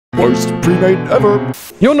Worst premade ever.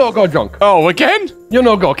 You're not got drunk. Oh, again? You're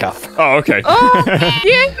not got calf. Oh, okay. Oh,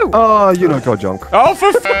 you! Oh, you not got junk. Oh, for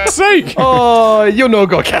f***'s sake! Oh, you're not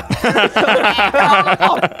got calf.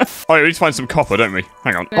 Oh, we need to find some copper, don't we?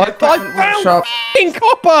 Hang on. I found f***ing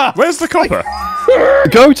copper. Where's the copper?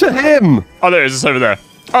 Go to him. Oh, there it is. It's over there.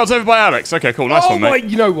 Oh, it's over by Alex. Okay, cool. Nice one, mate. Wait,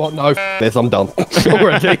 you know what? No, this, I'm done.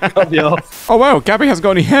 Already. Oh, wow. Gabby hasn't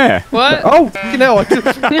got any hair. What? Oh, you know, I just...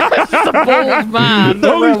 Just a bald man.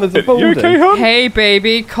 You okay, hon? Hey,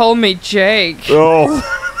 baby, call me Jake. Oh.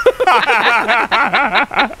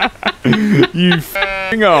 You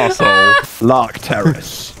f***ing arsehole. Lark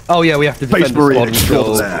Terrace. Oh, yeah, we have to defend Space the Marine squad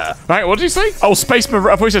until- extraordinaire. Right, what did you say? Oh, I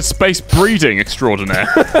thought you said space breeding extraordinaire.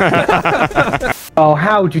 Oh,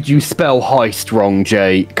 how did you spell heist wrong,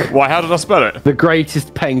 Jake? Why, how did I spell it? The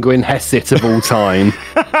greatest penguin Hesit of all time.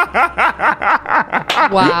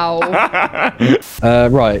 Wow.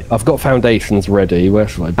 Right, I've got foundations ready. Where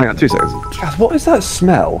shall I be? Hang on, 2 seconds. Jazz, what is that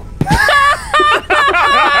smell?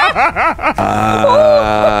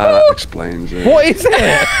 That explains it. What is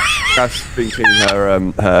it? Jazz been cleaning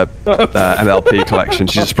her MLP collection.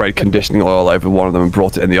 She just sprayed conditioning oil over one of them and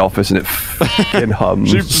brought it in the office, and it fucking hums.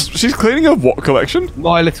 She's cleaning a what collection?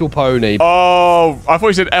 My Little Pony. Oh, I thought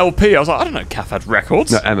you said LP. I was like, I don't know, Kath had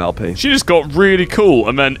records. No, MLP. She just got really cool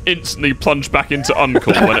and then instantly plunged back into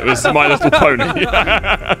uncool when it was My Little Pony.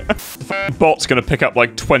 The f***ing bot's gonna pick up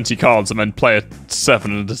like 20 cards and then play a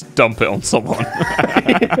 7 and just dump it on someone.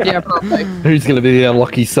 Yeah, probably. Who's going to be the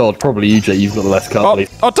unlucky sod? Probably you, Jake. You've got the less cards.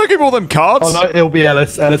 Oh, don't give me all them cards. Oh, no, it'll be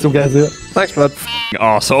Ellis. Ellis will get it. Thanks, bud.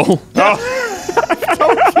 Arsehole.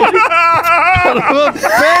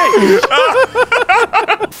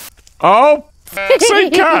 Oh, say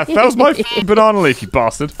Kath, that was my banana leaf, you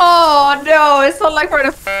bastard. Oh, no, it's not like we're in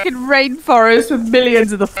a fucking rainforest with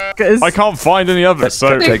millions of the fuckers. I can't find any others,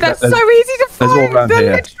 so... Dude, Jake, they're there's- so easy to there's all find. around They're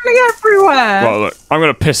here. literally everywhere. Well, look, I'm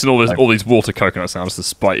going to piss in all these water coconuts now just to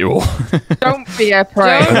spite you all. Don't be a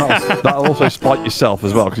prey. That'll also spite yourself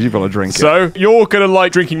as well, because you've got to drink it. So, you're going to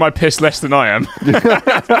like drinking my piss less than I am.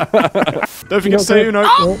 Don't forget to say Uno.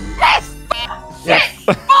 Oh!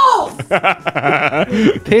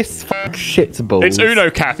 Piss, fuck, shit, balls. It's Uno,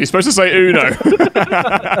 Kath. You're supposed to say Uno.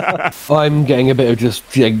 I'm getting a bit of just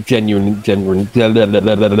generally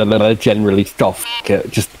stuff.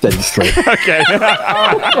 Just dead straight. Okay.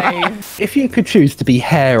 If you could choose to be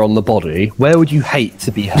hair on the body, where would you hate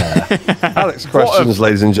to be hair? Alex questions,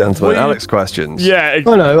 ladies and gentlemen. What- Alex questions. Yeah. I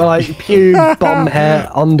don't know, like pube, bum hair,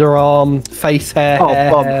 underarm, face hair. Oh,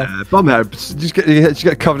 bum hair. Bum hair. You just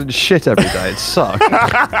get covered in shit every day. It sucks.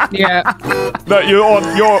 Yeah. No, you're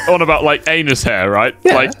on about like anus hair, right?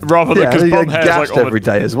 Yeah. Like rather than Yeah, because you bum get hair is gashed like on every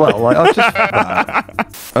day as well. Like, I've just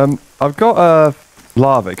I've got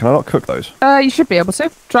larvae. Can I not cook those? You should be able to.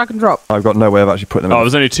 Drag and drop. I've got no way of actually putting them Oh, in.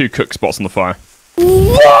 there's only 2 cook spots on the fire.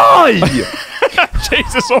 Why?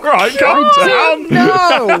 Jesus, all right, calm down.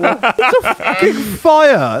 No! Fucking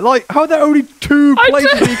fire! Like, how are there only 2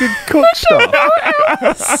 places where you can cook stuff?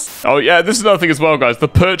 Oh yeah, this is another thing as well, guys. The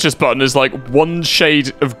purchase button is like 1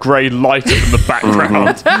 shade of grey lighter than the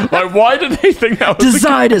background. Like, why did they think that was?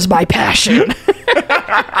 Design is my passion.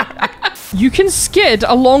 You can skid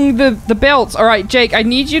along the belts. All right, Jake, I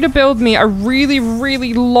need you to build me a really,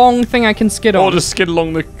 really long thing I can skid on. Or just skid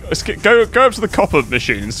along the go up to the copper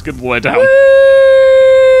machine and skid all the way down.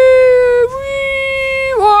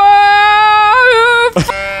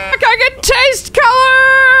 Fuck, I can taste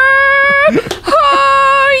color.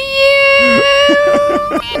 Oh yeah.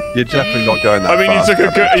 You're definitely not going that I mean, fast.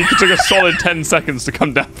 you took a solid 10 seconds to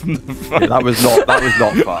come down from the fire. Yeah, that was not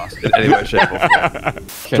fast in any way, shape, or form. Do you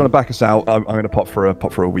want to back us out? I'm going to pop for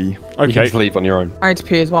a wee. You can Okay. just leave on your own. I need to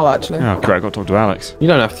pee as well, actually. Oh, great, I've got to talk to Alex. You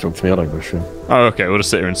don't have to talk to me, I don't give a shit. Oh, okay, we'll just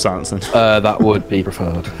sit here in silence then. That would be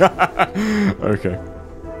preferred. Okay.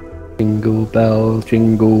 Jingle bell,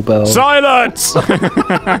 jingle bell. Silence!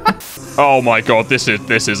 Oh my god, this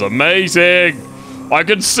is amazing! I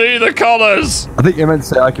can see the colours! I think you meant to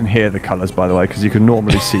say I can hear the colours, by the way, because you can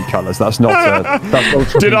normally see colours. That's not a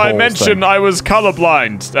Did I balls mention thing. I was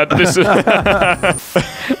colourblind? This is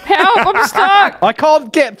Help! I'm stuck. I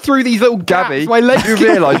can't get through these little gaps. Gabby, My legs you keep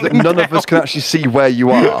realise that falling none of down. us can actually see where you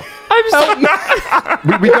are. I'm stuck.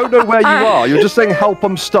 We don't know where you are. You're just saying, help,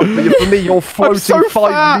 I'm stuck. But for me, you're floating so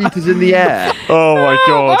 5 fat. meters in the air. Oh my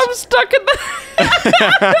god. I'm stuck in the.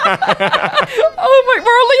 Oh my!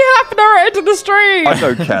 We're only half an hour into the stream. I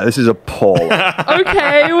don't care. This is appalling.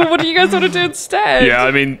 Okay, well, what do you guys want to do instead? Yeah, I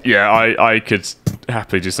mean, yeah, I could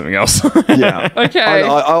happily do something else. Yeah. Okay.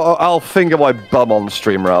 I'll finger my bum on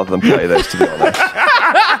stream rather than play this, to be honest.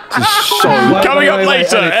 So Coming up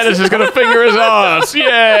later, Ellis is going to finger his ass.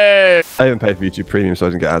 Yay! I haven't paid for YouTube Premium, so I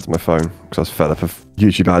didn't get ads on my phone because I was fed up of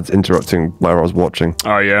YouTube ads interrupting where I was watching.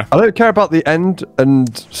 Oh, yeah. I don't care about the end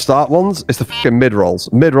and start ones. It's the fucking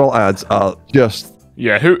mid-rolls. Mid-roll ads are just...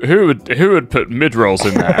 Yeah, who would put mid-rolls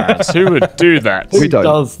in their ads? Who would do that? We don't.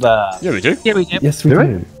 does that? Yeah, we do. Yeah, we do. Yes, we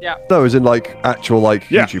do. Yeah. No, as in like actual like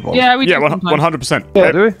Yeah. YouTube ones. Yeah, we do. Yeah, sometimes. 100%.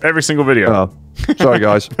 Yeah, do we? Every single video. Oh, sorry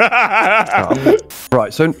guys. Oh.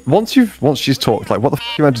 Right, so once she's talked, like, what the f***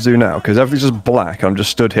 are you meant to do now? Because everything's just black, and I'm just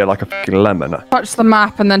stood here like a fucking lemon. Touch the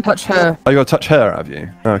map and then touch her. Oh, you got to touch her, have you?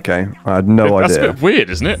 Okay, I had no That's a idea. bit weird,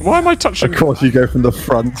 isn't it? Why am I touching... Of course, you go from the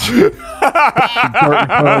front.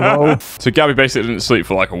 So Gabby basically didn't sleep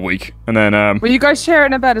for like a week, and then Were you guys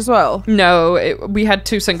sharing a bed as well? No, we had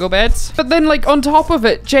 2 single beds. But then, like, on top of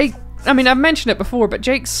it, Jake, I mean, I've mentioned it before, but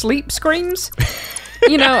Jake sleep screams.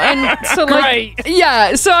 You know, and so, like,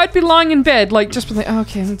 yeah, so I'd be lying in bed, like, just be like,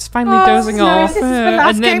 okay, it's finally dozing no, off. this is the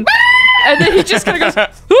last game. And then he just kind of goes, I'm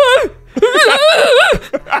like, what?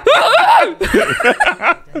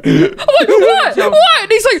 What?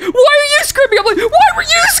 And he's like, why are you screaming? I'm like, why were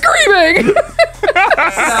you screaming?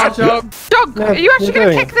 Dog, are you actually going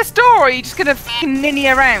to kick this door or are you just going to fucking ninny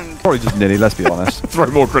around? Probably just Ninny, let's be honest. throw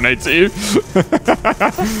more grenades at you. You're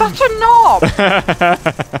such a knob.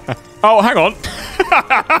 Oh, hang on.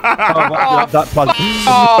 That plan.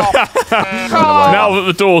 Oh, God. Now that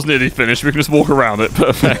the door's nearly finished, we can just walk around it.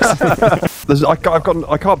 Perfect.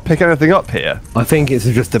 I can't pick anything up here. I think it's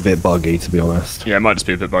just a bit buggy, to be honest. Yeah, it might just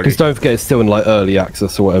be a bit buggy. Because don't forget, it's still in like early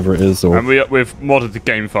access or whatever it is. Or And we've modded the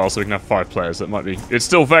game file so we can have 5 players. That might be... It's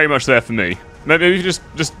still very much there for me. Maybe you can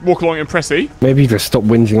just walk along and press E. maybe just stop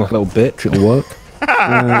whinging like a little bitch. It'll work.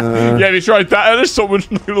 Yeah, have you tried that, Ellis? Someone,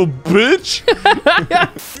 like a little bitch.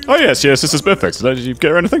 Oh, yes, your sister's birthday today. Did you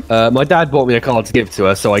get her anything? My dad bought me a card to give to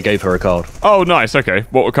her, so I gave her a card. Oh, nice. Okay.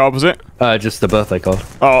 What card was it? Just a birthday card.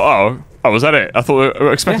 Oh, was that it? I thought we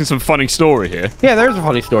were expecting some funny story here. Yeah, there is a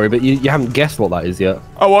funny story, but you haven't guessed what that is yet.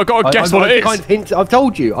 Oh, well, I got to guess what it is. Kind of hint, I've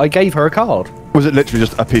told you. I gave her a card. Was it literally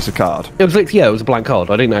just a piece of card? It was like, yeah, it was a blank card.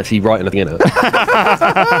 I didn't actually write anything in it. It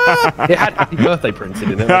had happy birthday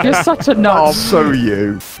printed in it. You're such a knob. So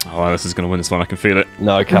you. Oh, Ellis is going to win this one. I can feel it.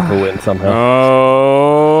 No, Cap will win somehow.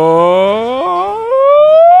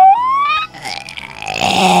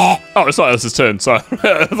 Oh, it's not Ellis's turn. Sorry.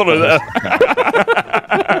 I thought it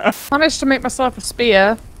was Managed to make myself a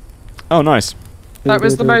spear. Oh, nice. That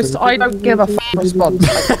was the most I don't give a f response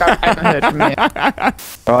I think I've ever heard from you.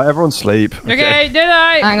 Alright, everyone sleep. Okay, did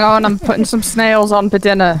I? Hang on, I'm putting some snails on for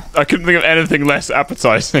dinner. I couldn't think of anything less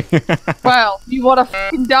appetizing. Well, you want to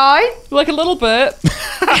f***ing die? Like a little bit.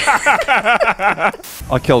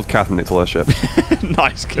 I killed Catherine, it's all her shit.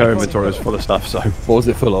 Nice. Her inventory was full of stuff, so. What was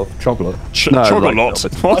it full of? Chocolate. No, Chocolate. like-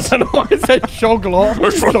 What? I don't know why I said chocolate.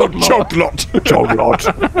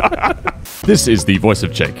 Chocolate. This is the voice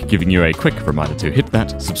of Jake, giving you a quick reminder to hit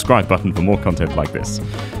that subscribe button for more content like this.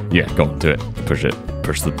 Yeah, go on, do it. Push it.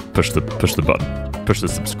 Push the button. Push the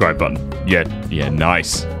subscribe button. Yeah,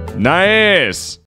 nice. Nice!